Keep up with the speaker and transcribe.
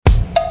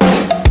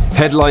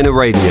Headliner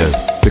Radio,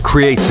 the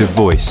creative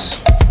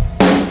voice.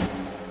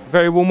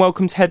 Very warm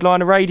welcome to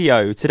Headliner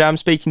Radio. Today I'm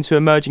speaking to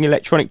emerging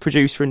electronic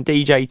producer and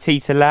DJ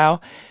Tita Lau.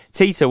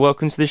 Tita,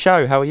 welcome to the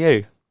show. How are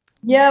you?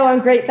 Yeah, I'm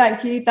great,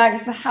 thank you.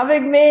 Thanks for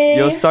having me.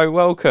 You're so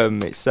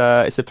welcome. It's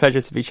a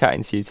pleasure to be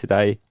chatting to you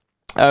today.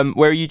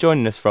 Where are you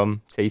joining us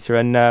from, Tita,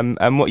 and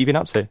what have you been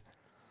up to?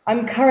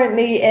 I'm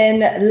currently in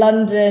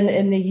London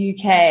in the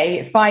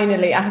UK.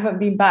 Finally, I haven't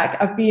been back.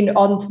 I've been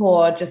on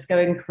tour, just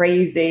going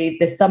crazy.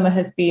 This summer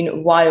has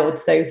been wild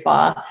so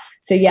far.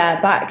 So yeah,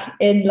 back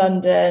in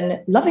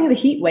London, loving the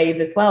heat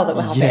wave as well that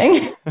we're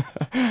having.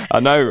 Yeah.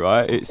 I know,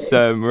 right? It's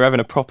we're having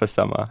a proper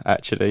summer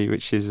actually,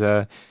 which is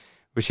a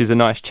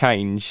nice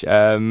change.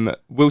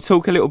 We'll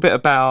talk a little bit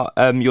about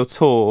your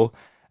tour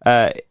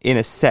in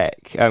a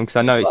sec, because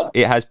I know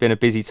it has been a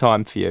busy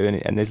time for you,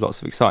 and there's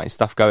lots of exciting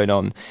stuff going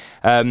on.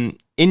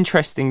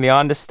 Interestingly, I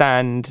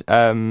understand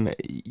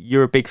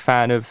you're a big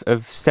fan of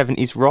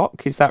 70s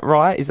rock. Is that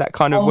right? Is that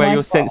kind of where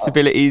your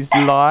sensibilities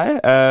lie?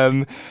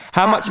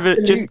 How much of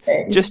it,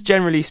 just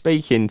generally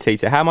speaking,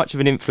 Tita, how much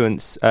of an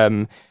influence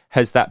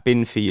has that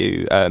been for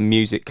you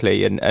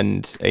musically,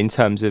 and in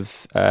terms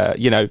of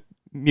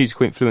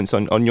musical influence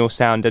on your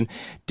sound? And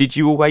did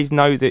you always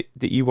know that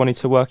you wanted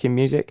to work in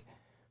music?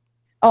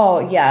 Oh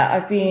yeah,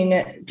 I've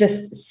been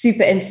just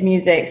super into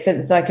music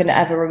since I can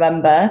ever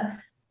remember.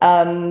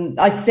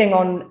 I sing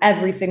on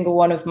every single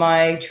one of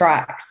my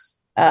tracks,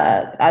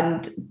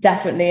 and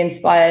definitely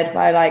inspired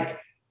by like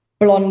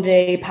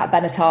Blondie, Pat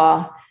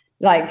Benatar,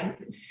 like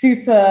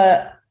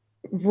super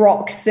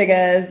rock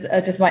singers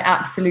are just my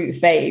absolute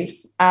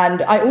faves.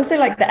 And I also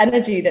like the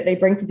energy that they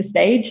bring to the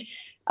stage.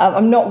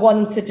 I'm not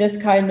one to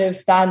just kind of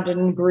stand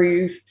and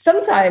groove.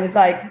 Sometimes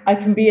like I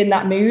can be in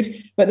that mood,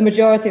 but the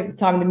majority of the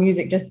time the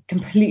music just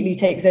completely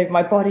takes over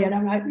my body and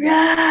I'm like,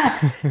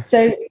 yeah.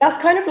 So that's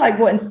kind of like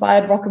what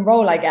inspired rock and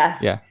roll, I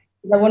guess. Yeah.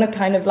 I want to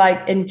kind of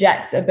like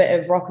inject a bit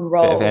of rock and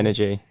roll. Bit of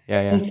energy.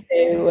 Yeah.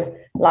 Into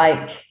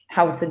like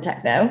house and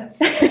techno.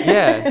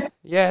 Yeah.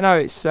 No,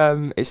 it's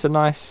a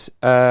nice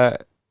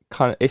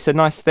it's a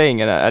nice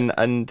thing,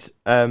 and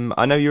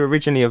I know you're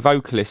originally a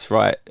vocalist,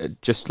 right?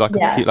 Just like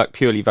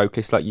purely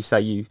vocalist, like you say,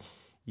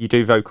 you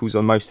do vocals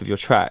on most of your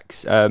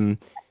tracks.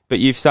 But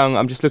you've sung.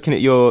 I'm just looking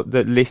at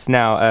the list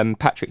now.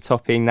 Patrick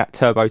Topping, that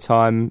Turbo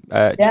Time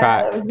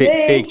track,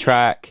 big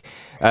track.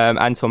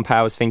 Anton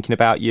Powers, Thinking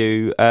About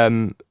You.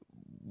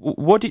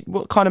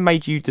 What kind of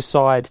made you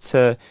decide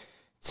to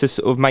sort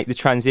of make the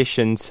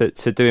transition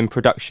to doing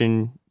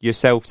production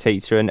yourself,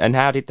 Tita, and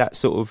how did that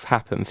sort of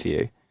happen for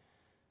you?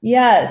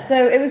 Yeah,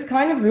 so it was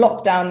kind of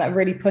lockdown that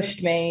really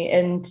pushed me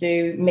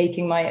into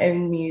making my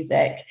own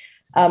music.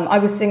 I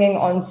was singing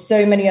on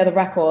so many other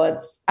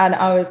records, and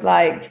I was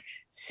like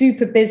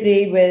super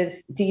busy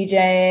with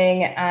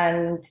DJing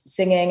and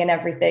singing and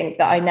everything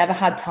that I never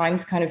had time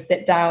to kind of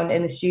sit down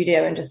in the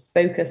studio and just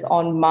focus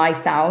on my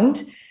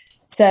sound.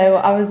 So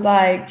I was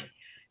like,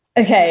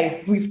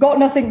 okay, we've got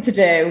nothing to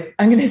do.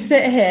 I'm going to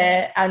sit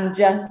here and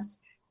just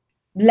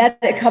let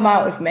it come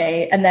out of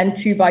me. And then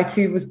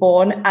 2x2 was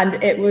born, and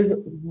it was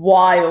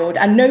wild,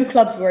 and no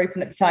clubs were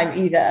open at the time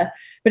either,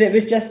 but it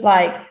was just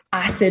like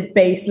acid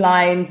bass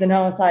lines, and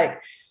I was like,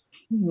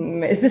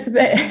 this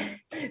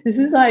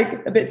is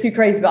like a bit too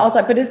crazy, but I was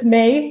like, but it's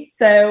me,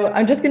 so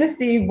I'm just gonna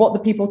see what the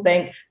people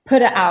think,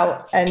 put it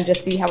out and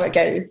just see how it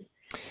goes.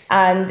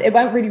 And it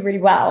went really,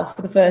 really well.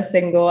 For the first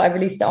single, I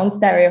released it on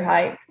Stereo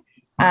Hype,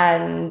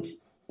 and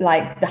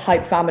like the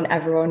Hype fam and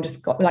everyone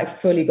just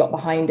fully got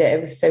behind it.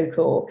 It was so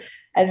cool.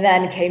 And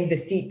then came the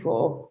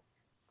sequel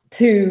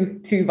to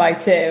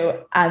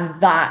 2x2,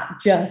 and that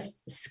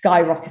just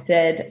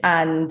skyrocketed,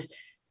 and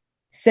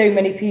so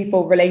many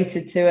people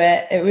related to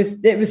it. It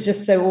was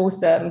just so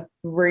awesome,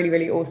 really,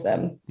 really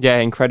awesome. Yeah,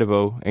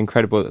 incredible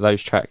that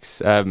those tracks,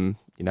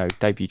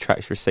 debut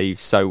tracks received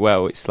so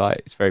well. It's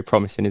very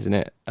promising, isn't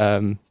it?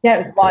 Yeah,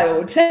 it was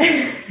wild.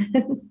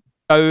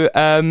 So,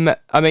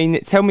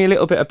 tell me a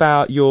little bit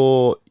about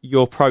your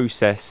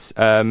process.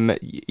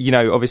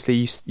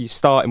 Obviously you're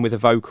starting with a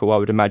vocal, I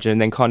would imagine,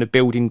 and then kind of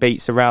building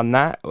beats around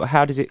that.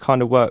 How does it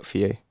kind of work for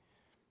you?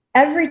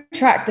 Every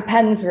track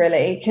depends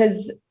really,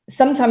 because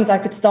sometimes I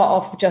could start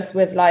off just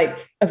with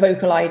like a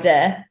vocal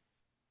idea.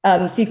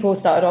 Sequel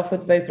started off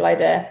with vocal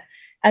idea,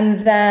 and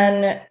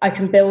then I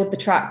can build the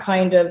track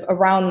kind of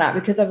around that,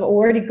 because I've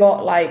already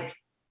got like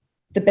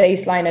the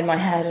bass line in my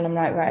head, and I'm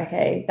like, right,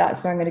 okay,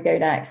 that's where I'm going to go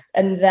next.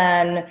 And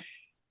then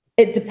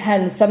it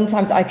depends.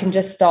 Sometimes I can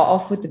just start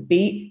off with the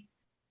beat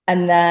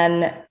and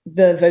then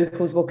the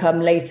vocals will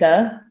come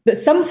later. But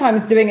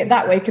sometimes doing it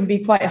that way can be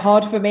quite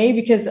hard for me,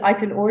 because I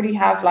can already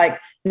have like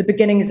the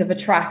beginnings of a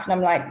track and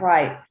I'm like,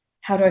 right,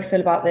 how do I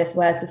feel about this?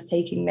 Where's this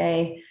taking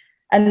me?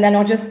 And then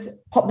I'll just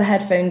pop the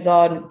headphones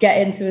on, get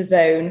into a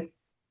zone.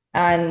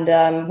 And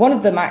one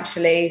of them,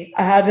 actually,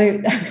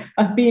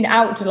 I've been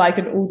out to like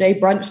an all-day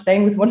brunch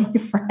thing with one of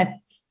my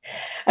friends.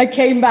 I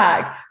came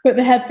back, put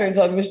the headphones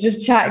on, was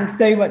just chatting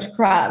so much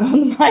crap on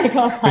the mic.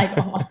 I was like,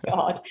 oh my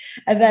God.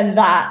 And then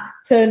that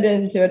turned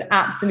into an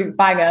absolute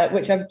banger,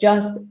 which I've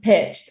just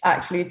pitched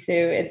actually to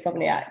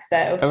Insomniac.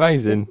 So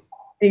amazing.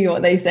 see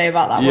what they say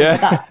about that one.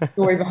 But that's the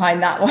story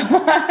behind that one.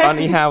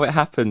 Funny how it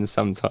happens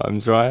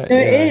sometimes, right? No,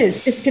 it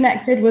is.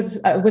 Disconnected was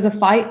a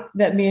fight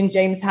that me and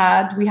James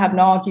had. We had an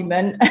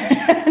argument,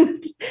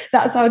 and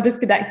that's how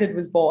Disconnected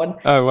was born.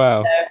 Oh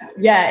wow! So,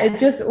 yeah, it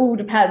just all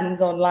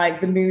depends on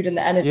like the mood and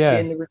the energy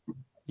in the room.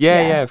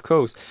 Yeah, of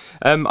course.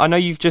 I know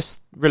you've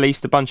just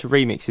released a bunch of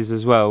remixes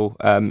as well,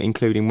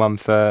 including one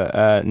for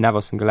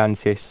Navos and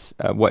Galantis,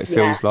 What It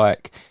Feels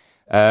Like,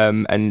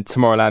 and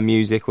Tomorrowland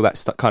Music, all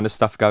that kind of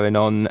stuff going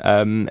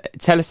on.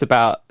 Tell us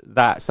about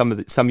that, some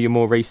of your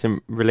more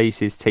recent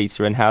releases,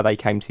 Tita, and how they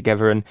came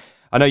together. And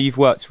I know you've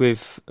worked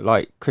with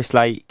like Chris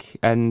Lake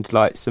and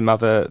like some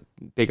other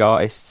big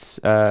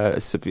artists,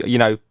 you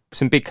know,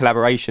 some big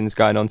collaborations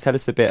going on. Tell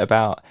us a bit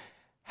about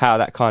how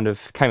that kind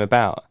of came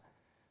about.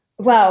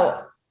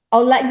 Well,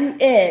 I'll let you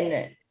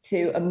in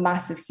to a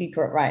massive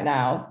secret right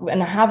now.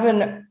 And I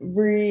haven't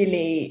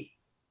really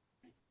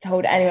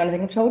told anyone. I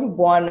think I've told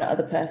one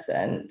other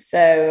person.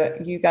 So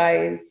you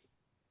guys...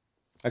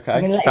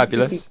 Okay,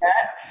 fabulous.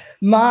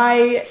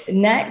 My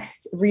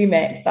next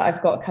remix that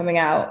I've got coming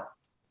out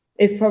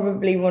is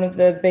probably one of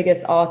the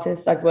biggest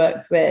artists I've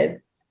worked with.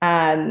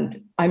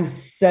 And I'm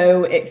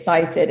so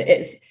excited.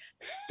 It's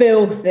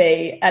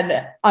filthy.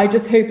 And I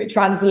just hope it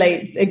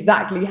translates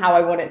exactly how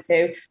I want it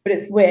to. But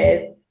it's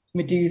with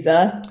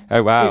Medusa.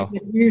 Oh wow.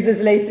 It's Medusa's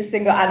latest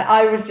single, and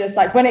I was just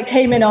like, when it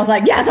came in, I was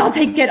like, yes, I'll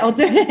take it, I'll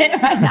do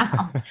it right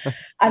now.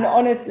 And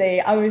honestly,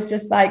 I was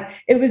just like,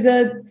 it was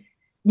a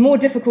more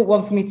difficult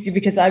one for me to do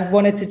because I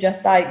wanted to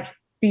just like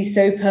be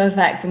so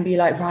perfect and be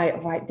like,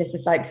 right, this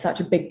is like such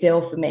a big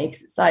deal for me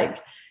because it's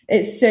like,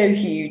 it's so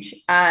huge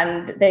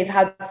and they've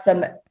had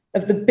some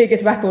of the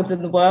biggest records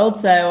in the world,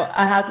 so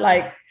I had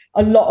like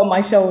a lot on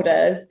my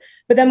shoulders.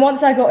 But then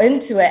once I got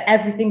into it,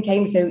 everything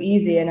came so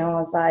easy, and I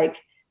was like,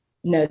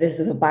 no, this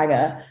is a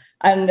banger.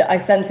 And I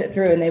sent it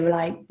through and they were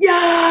like,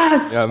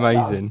 yes. Yeah,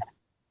 amazing.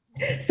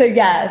 So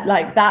yeah,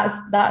 like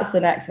that's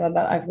the next one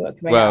that I've got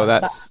coming out. Well,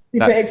 that's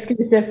super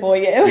exclusive for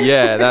you.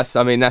 Yeah,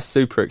 that's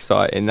super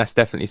exciting. That's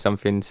definitely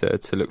something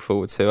to look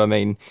forward to. I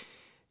mean,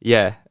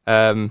 yeah.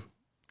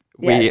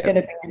 It's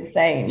gonna be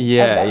insane.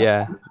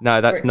 Yeah.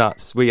 No, that's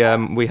nuts. We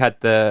had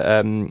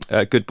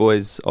the Good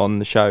Boys on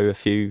the show a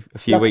few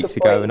weeks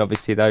ago, and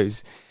obviously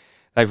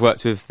they've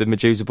worked with the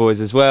Medusa Boys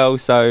as well.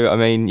 So I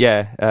mean,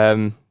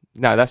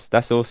 no,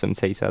 that's awesome,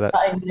 Tita.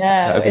 I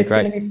know it's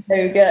going to be so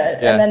good.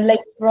 Yeah. And then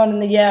later on in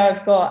the year,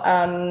 I've got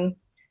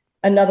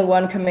another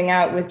one coming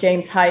out with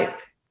James Hype.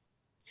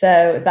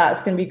 So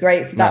that's going to be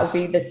great. So that will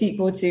be the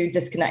sequel to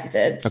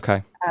Disconnected.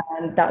 Okay.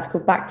 And that's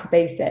called Back to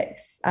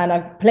Basics. And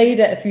I've played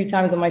it a few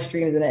times on my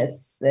streams and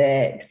it's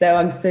sick. So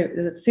I'm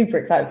super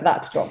excited for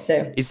that to drop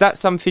too. Is that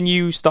something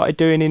you started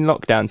doing in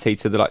lockdown,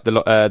 Tita?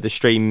 The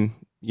stream,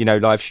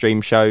 live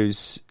stream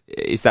shows.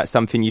 Is that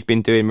something you've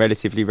been doing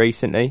relatively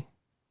recently?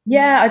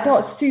 Yeah, I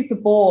got super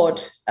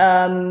bored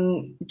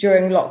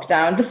during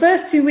lockdown. The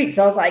first 2 weeks,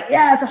 I was like,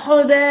 yeah, it's a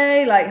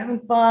holiday, like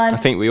having fun. I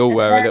think we all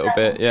were a little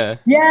bit, yeah.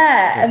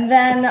 Yeah, and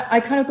then I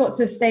kind of got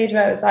to a stage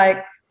where it was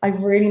like, I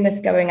really miss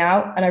going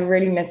out and I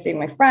really miss seeing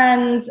my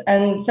friends.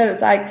 And so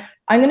it's like,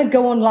 I'm going to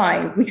go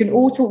online. We can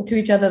all talk to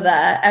each other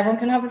there. Everyone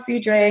can have a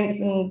few drinks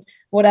and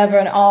whatever,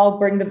 and I'll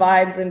bring the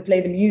vibes and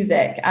play the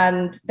music.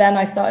 And then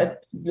I started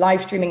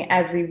live streaming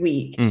every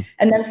week.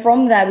 And then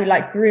from there, we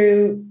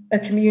grew a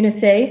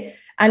community.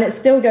 And it's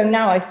still going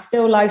now. I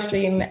still live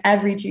stream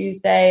every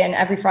Tuesday and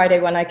every Friday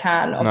when I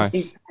can.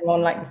 Obviously, I'm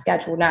on the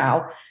schedule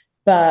now.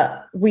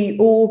 But we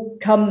all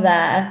come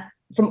there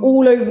from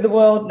all over the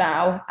world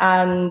now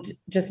and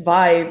just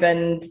vibe.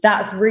 And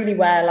that's really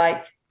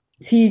where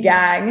T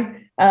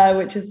Gang,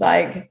 which is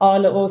our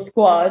little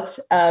squad,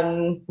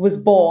 was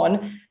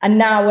born. And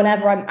now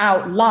whenever I'm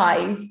out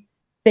live,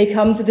 they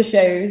come to the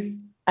shows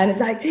and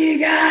it's like, T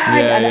Gang!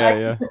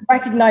 I just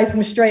recognize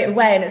them straight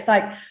away. And it's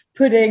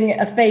putting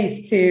a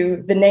face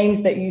to the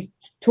names that you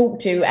talk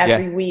to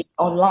every week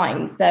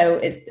online. So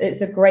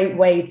it's a great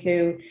way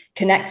to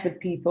connect with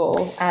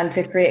people and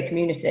to create a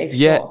community.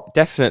 Sure.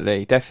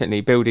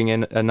 Definitely building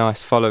in a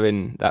nice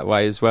following that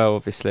way as well,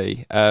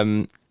 obviously.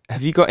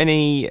 Have you got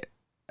any,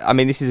 I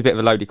mean, this is a bit of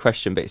a loaded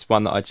question, but it's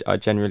one that I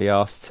generally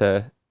ask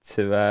to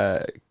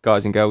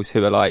guys and girls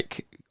who are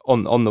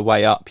on the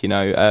way up, have you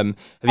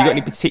got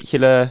any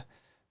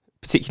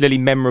particularly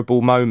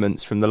memorable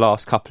moments from the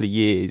last couple of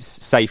years,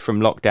 say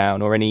from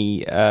lockdown, or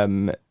any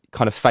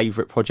kind of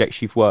favourite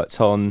projects you've worked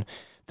on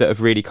that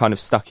have really kind of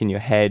stuck in your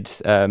head,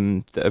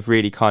 that have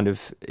really kind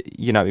of,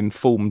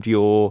 informed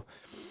your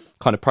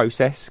kind of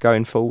process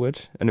going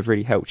forward and have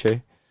really helped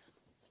you?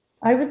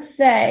 I would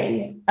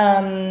say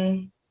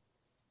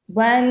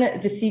when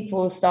the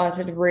sequel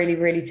started really,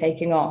 really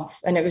taking off,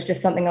 and it was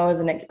just something I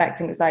wasn't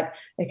expecting, it was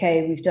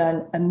okay, we've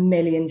done 1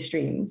 million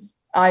streams.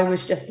 I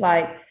was just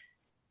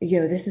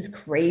this is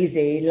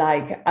crazy.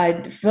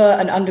 For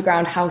an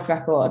underground house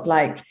record,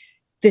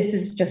 this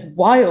is just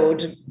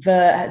wild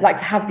for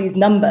to have these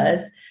numbers.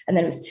 And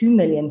then it was 2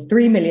 million,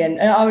 3 million.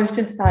 And I was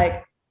just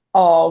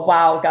oh,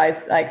 wow,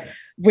 guys,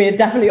 we're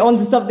definitely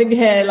onto something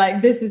here.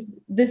 This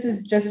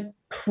is just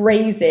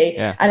crazy.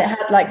 Yeah. And it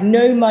had like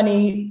no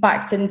money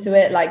backed into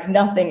it, like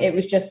nothing. It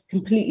was just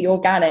completely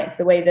organic,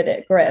 the way that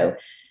it grew.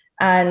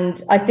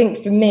 And I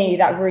think for me,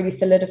 that really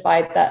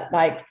solidified that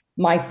like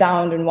my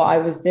sound and what I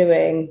was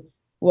doing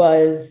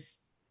was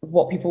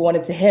what people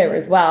wanted to hear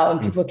as well. And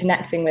people were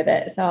connecting with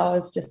it. So I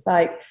was just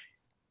like,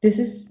 this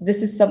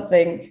is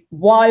something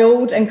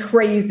wild and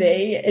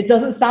crazy. It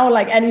doesn't sound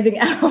like anything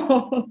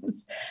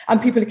else.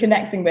 And people are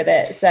connecting with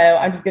it. So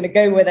I'm just going to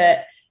go with it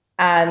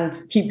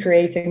and keep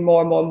creating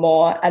more and more and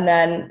more. And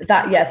then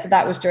so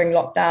that was during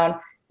lockdown.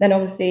 Then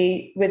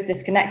obviously with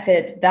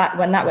Disconnected, that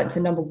when that went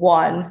to number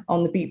 1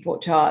 on the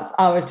Beatport charts,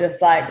 I was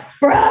just like,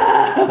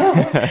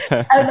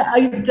 bruh!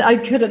 And I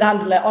couldn't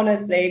handle it,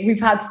 honestly. We've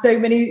had so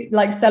many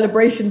like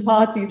celebration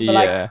parties for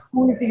like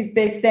all of these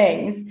big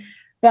things.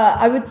 But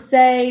I would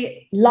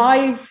say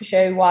live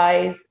show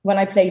wise, when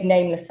I played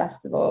Nameless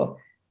Festival,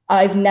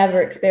 I've never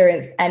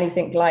experienced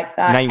anything like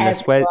that.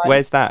 Nameless,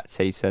 where's that,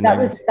 Tita?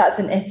 That's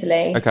in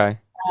Italy. Okay.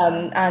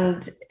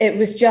 And it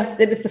was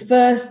the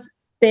first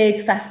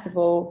big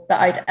festival that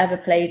I'd ever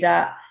played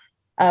at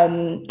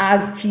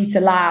as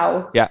Tita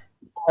Lau. Yeah.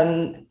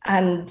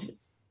 And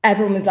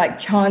everyone was like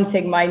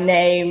chanting my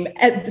name.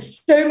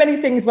 So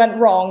many things went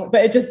wrong,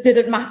 but it just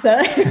didn't matter.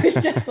 It was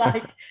just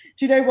like,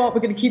 do you know what?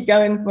 We're going to keep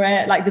going for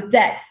it. Like the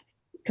decks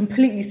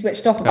completely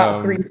switched off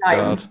about 3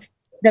 times. God.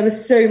 There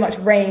was so much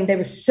rain. They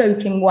were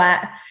soaking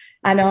wet.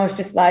 And I was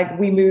just like,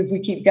 we move,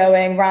 we keep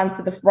going, ran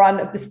to the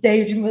front of the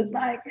stage and was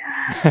like,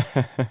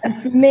 yeah.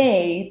 And for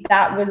me,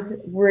 that was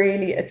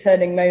really a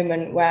turning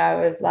moment where I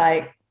was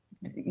like,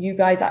 you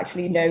guys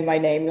actually know my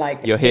name. Like,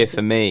 you're here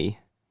for me.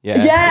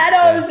 Yeah. Yeah. And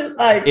I was just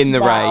like, in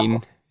the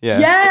rain. Yeah.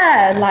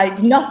 Yeah.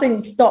 Like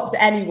nothing stopped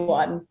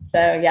anyone. So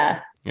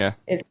yeah. Yeah.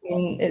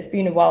 It's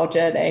been a wild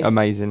journey.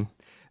 Amazing.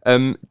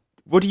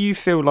 What do you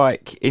feel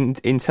like in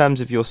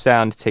terms of your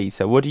sound,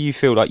 Tita? What do you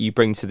feel like you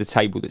bring to the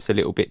table that's a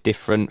little bit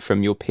different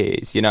from your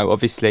peers? You know,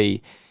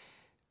 obviously,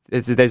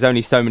 there's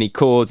only so many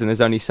chords and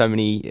there's only so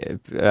many,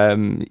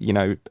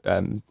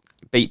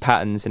 beat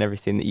patterns and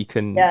everything that you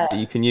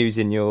can use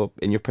in your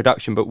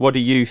production. But what do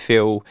you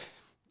feel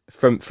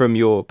from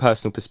your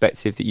personal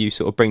perspective that you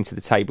sort of bring to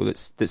the table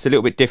that's a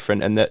little bit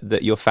different and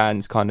that your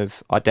fans kind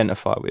of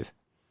identify with?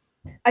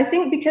 I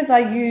think because I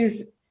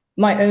use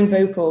my own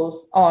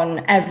vocals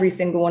on every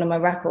single one of my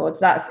records,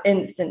 that's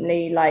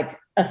instantly like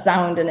a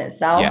sound in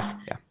itself.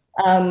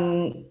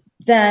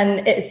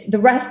 Then it's the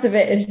rest of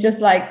it is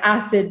just like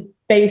acid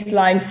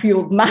bassline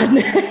fueled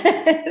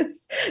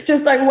madness.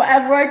 Just like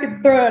whatever I can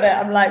throw at it,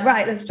 I'm like,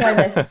 right, let's try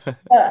this.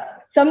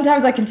 But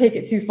sometimes I can take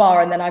it too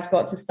far, and then I've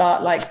got to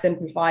start like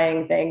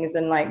simplifying things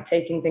and like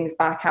taking things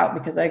back out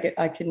because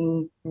I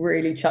can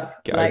really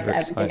chuck like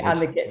everything and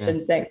the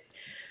kitchen sink.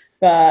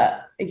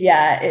 But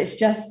yeah, it's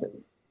just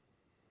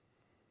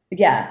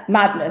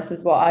madness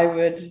is what I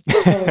would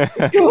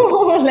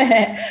call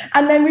it.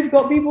 And then we've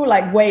got people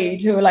like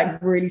Wade who are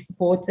like really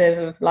supportive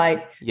of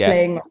like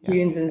playing my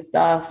tunes and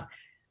stuff.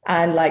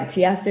 And like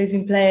Tiesto's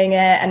been playing it,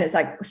 and it's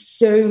like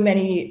so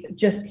many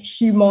just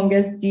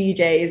humongous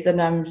DJs,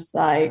 and I'm just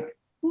like,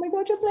 oh my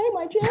god, you're playing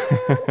my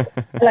jam.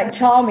 Like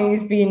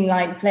Charmy's been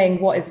like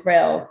playing What Is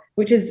Real,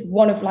 which is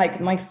one of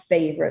like my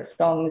favorite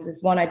songs.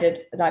 It's one I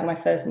did like my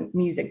first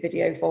music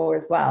video for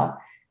as well.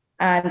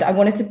 And I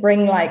wanted to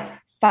bring like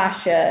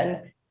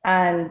fashion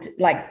and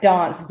like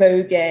dance,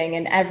 voguing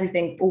and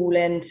everything all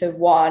into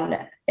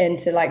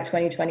like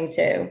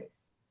 2022.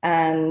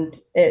 And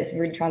it's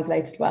really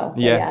translated well.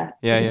 So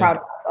I'm proud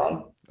of that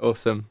song.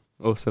 Awesome.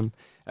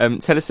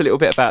 Tell us a little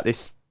bit about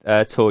this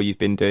tour you've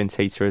been doing,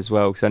 Tita, as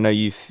well, because I know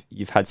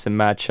you've had some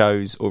mad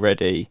shows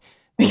already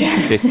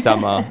this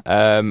summer,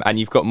 and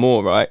you've got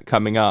more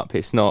coming up.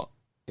 It's not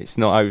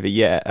over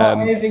yet. Not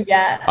over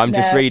yet. I'm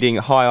just reading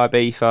Hi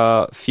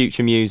Ibiza,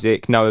 Future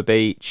Music, Noah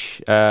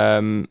Beach.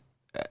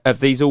 Have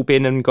these all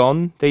been and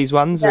gone? These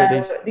ones? No,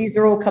 or these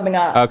are all coming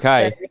up.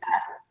 Okay. So,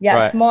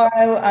 right.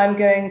 Tomorrow I'm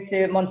going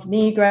to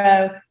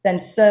Montenegro, then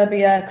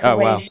Serbia,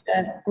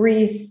 Croatia,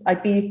 Greece,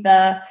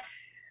 Ibiza,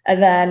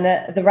 and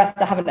then the rest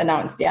I haven't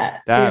announced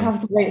yet. Damn. So you have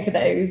to wait for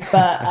those.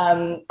 But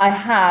I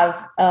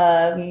have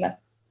a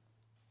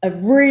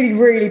really,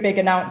 really big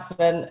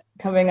announcement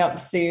coming up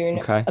soon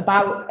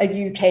about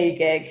a UK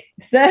gig.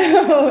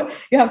 So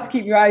you have to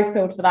keep your eyes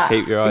peeled for that.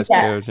 Keep your eyes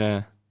peeled,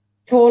 yeah.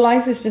 Tour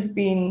life has just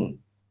been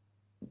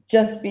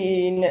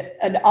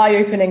an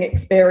eye-opening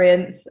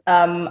experience.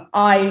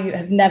 I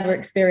have never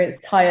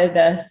experienced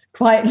tiredness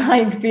quite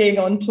like being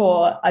on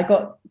tour. I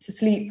got to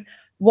sleep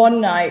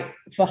one night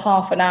for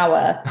half an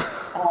hour.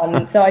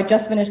 So I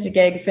just finished a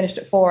gig, finished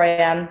at 4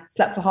 a.m,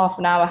 slept for half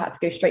an hour, had to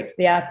go straight to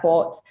the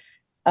airport,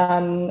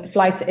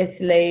 fly to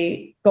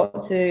Italy,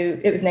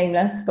 it was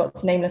Nameless, got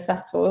to Nameless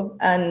Festival,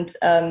 and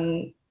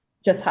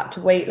just had to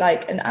wait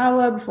like an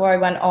hour before I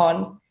went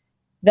on,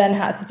 then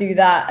had to do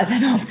that, and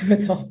then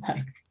afterwards I was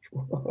like,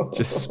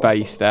 just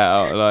spaced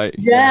out, like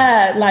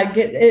like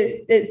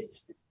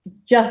it's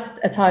just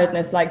a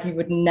tiredness like you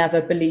would never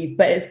believe,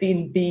 but it's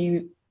been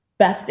the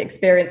best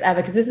experience ever,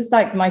 because this is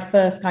like my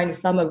first kind of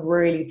summer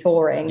really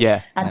touring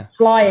and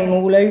flying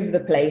all over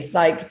the place.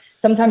 Like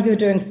sometimes we were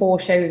doing 4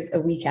 shows a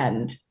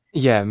weekend.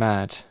 Yeah,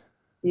 mad.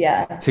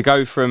 Yeah. To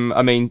go from,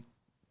 I mean,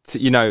 to,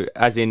 you know,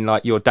 as in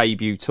like your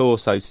debut tour,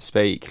 so to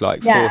speak,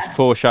 like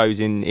four shows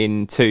in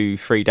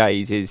 2-3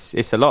 days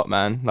it's a lot,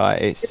 man.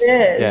 Like it is.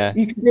 Yeah.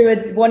 You can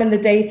do one in the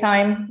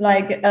daytime,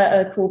 like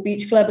a cool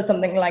beach club or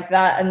something like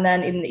that, and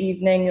then in the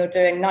evening you're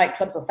doing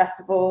nightclubs or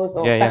festivals,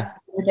 or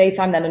festivals in the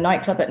daytime, then a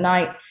nightclub at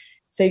night.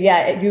 So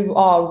you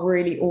are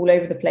really all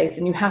over the place,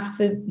 and you have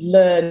to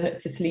learn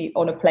to sleep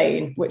on a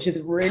plane, which is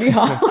really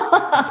hard.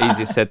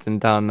 Easier said than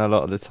done a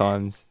lot of the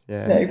times.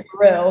 Yeah. No, for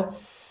real.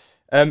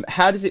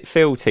 How does it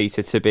feel,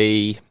 Tita, to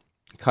be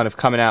kind of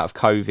coming out of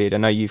COVID? I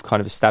know you've kind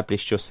of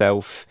established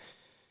yourself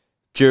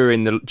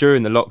during the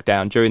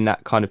lockdown, during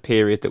that kind of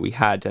period that we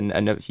had, and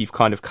you've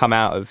kind of come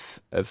out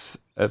of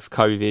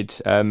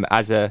COVID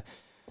as an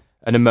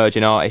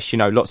emerging artist. You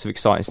know, lots of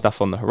exciting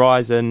stuff on the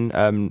horizon,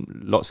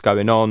 lots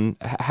going on.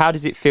 How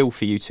does it feel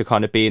for you to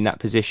kind of be in that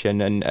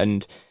position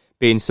and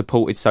being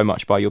supported so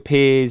much by your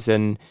peers,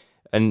 and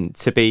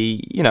to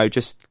be, you know,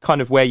 just kind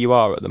of where you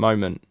are at the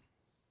moment?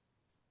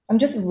 I'm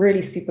just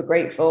really super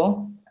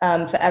grateful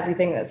for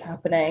everything that's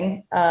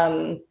happening.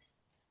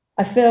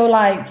 I feel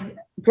like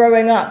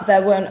growing up,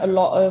 there weren't a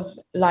lot of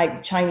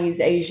like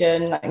Chinese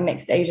Asian, like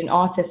mixed Asian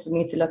artists for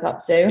me to look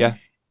up to. Yeah.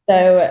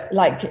 So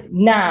like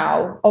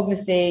now,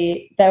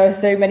 obviously, there are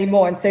so many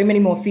more, and so many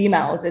more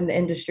females in the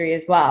industry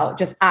as well,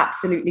 just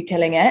absolutely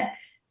killing it.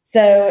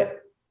 So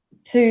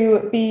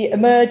to be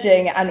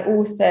emerging and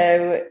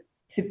also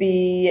to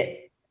be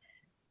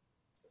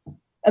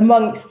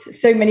amongst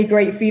so many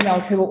great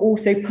females who are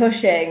also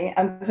pushing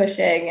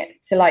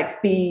to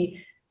like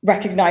be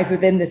recognized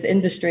within this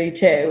industry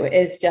too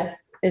is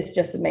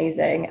just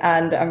amazing.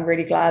 And I'm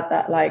really glad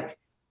that like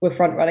we're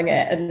front running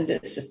it, and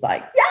it's just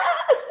like,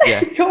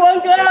 yes, come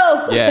on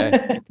girls.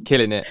 Yeah,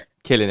 killing it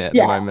at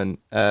the moment.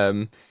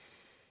 No,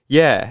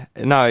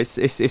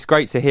 it's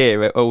great to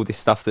hear all this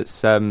stuff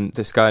that's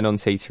going on,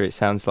 Tita. It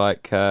sounds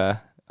like I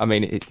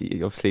mean,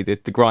 obviously the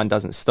grind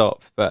doesn't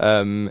stop, but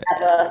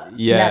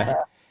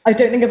never. I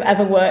don't think I've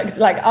ever worked,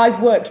 like I've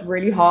worked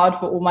really hard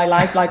for all my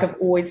life. Like I've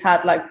always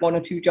had like 1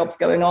 or 2 jobs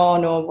going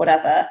on or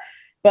whatever.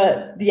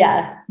 But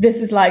yeah, this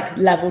is like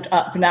leveled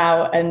up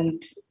now, and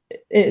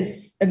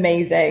it's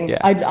amazing. Yeah.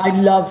 I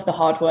love the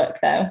hard work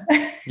though.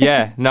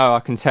 Yeah, no, I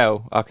can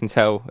tell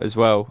as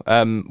well.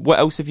 What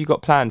else have you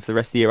got planned for the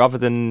rest of the year other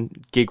than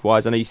gig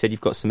wise? I know you said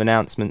you've got some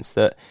announcements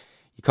that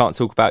you can't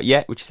talk about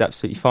yet, which is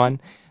absolutely fine.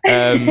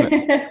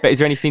 But is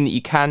there anything that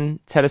you can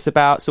tell us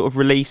about, sort of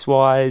release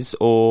wise,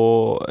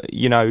 or,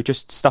 you know,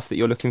 just stuff that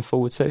you're looking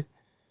forward to?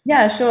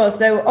 Yeah, sure.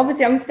 So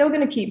obviously I'm still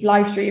going to keep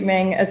live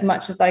streaming as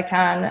much as I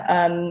can.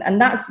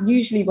 And that's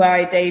usually where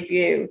I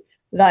debut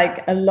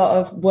like a lot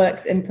of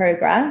works in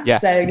progress. Yeah.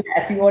 So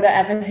yeah, if you want to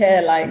ever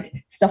hear like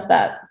stuff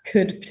that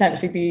could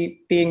potentially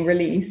be being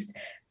released,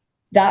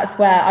 that's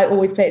where I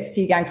always play it to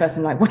T Gang first.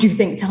 And like, what do you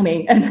think? Tell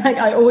me. And like,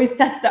 I always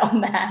test it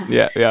on them.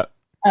 Yeah.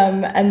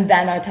 And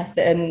then I test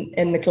it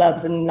in the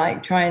clubs and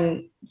like try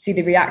and see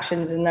the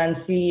reactions, and then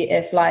see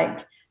if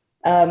like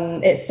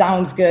it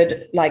sounds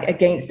good like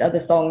against other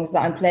songs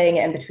that I'm playing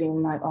it in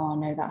between. Like, oh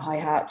no, that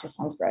hi-hat just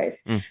sounds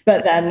gross.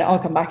 But then I'll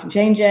come back and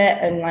change it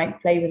and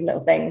like play with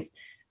little things.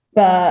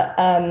 But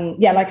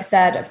yeah, like I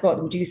said, I've got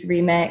the Medusa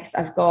remix,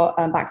 I've got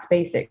Back to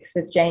Basics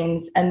with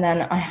James, and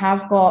then I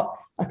have got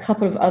a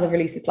couple of other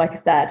releases, like I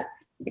said.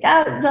 I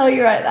can't tell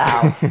you right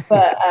now.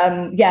 But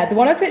yeah, the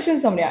one I pitched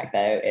with Insomniac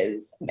though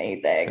is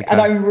amazing. Okay. And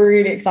I'm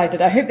really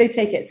excited. I hope they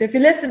take it. So if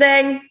you're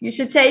listening, you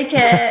should take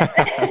it.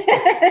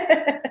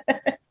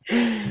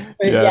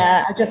 But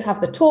yeah, I just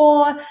have the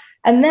tour.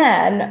 And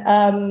then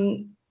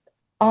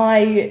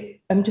I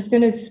am just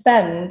going to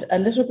spend a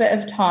little bit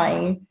of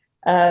time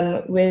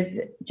with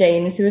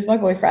James, who is my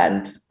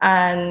boyfriend,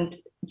 and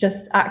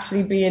just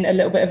actually be in a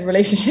little bit of a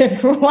relationship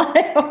for a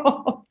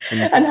while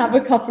and have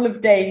a couple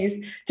of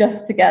days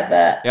just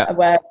together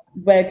where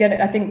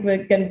I think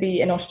we're gonna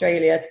be in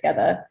Australia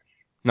together.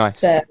 Nice.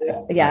 So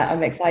yeah, nice.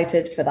 I'm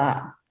excited for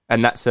that.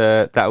 And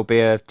that'll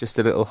be just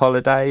a little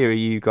holiday, or are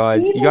you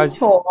guys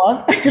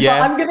tour?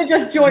 Yeah. But I'm gonna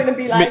just join and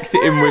be like, mix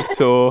it in with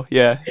tour.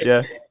 Yeah.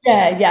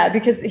 Yeah,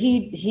 because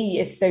he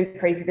is so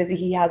crazy busy.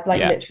 He has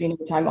like literally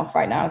no time off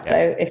right now.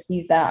 So if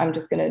he's there, I'm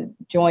just going to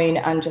join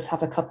and just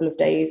have a couple of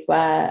days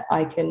where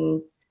I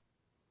can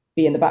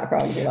be in the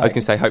background. Like, I was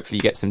going to say, hopefully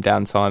you get some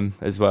downtime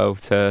as well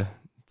to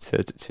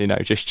you know,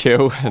 just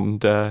chill and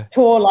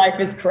tour life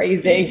is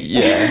crazy.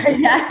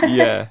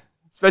 Yeah.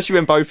 Especially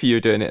when both of you are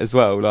doing it as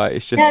well. Like,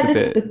 it's just a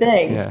bit. This is the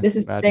thing. This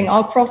is the thing.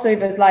 Our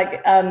crossovers,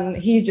 like,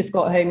 he just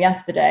got home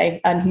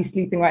yesterday and he's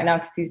sleeping right now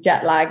because he's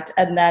jet lagged.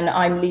 And then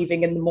I'm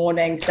leaving in the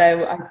morning.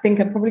 So I think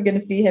I'm probably going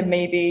to see him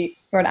maybe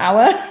for an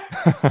hour.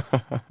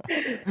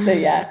 So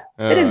yeah,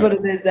 it is what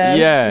it is.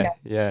 Yeah.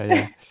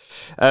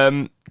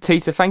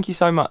 Tita, thank you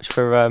so much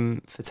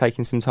for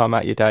taking some time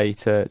out of your day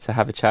to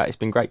have a chat. It's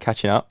been great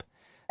catching up.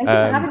 Thank you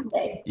for having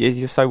me.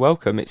 You're so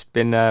welcome. It's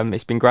been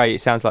great.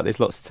 It sounds like there's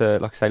lots to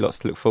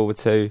look forward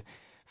to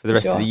the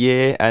rest of the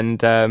year,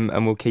 and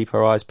we'll keep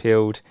our eyes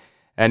peeled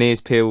and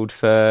ears peeled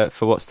for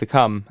what's to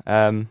come.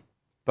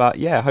 But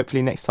yeah,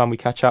 hopefully next time we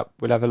catch up,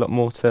 we'll have a lot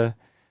more to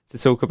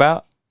talk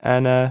about.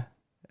 And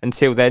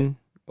until then,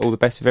 all the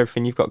best with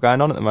everything you've got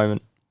going on at the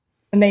moment.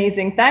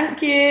 Amazing.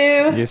 Thank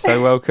you. You're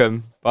so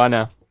welcome. Bye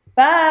now.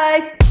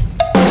 Bye.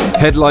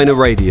 Headliner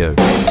Radio,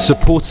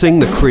 supporting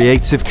the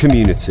creative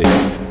community.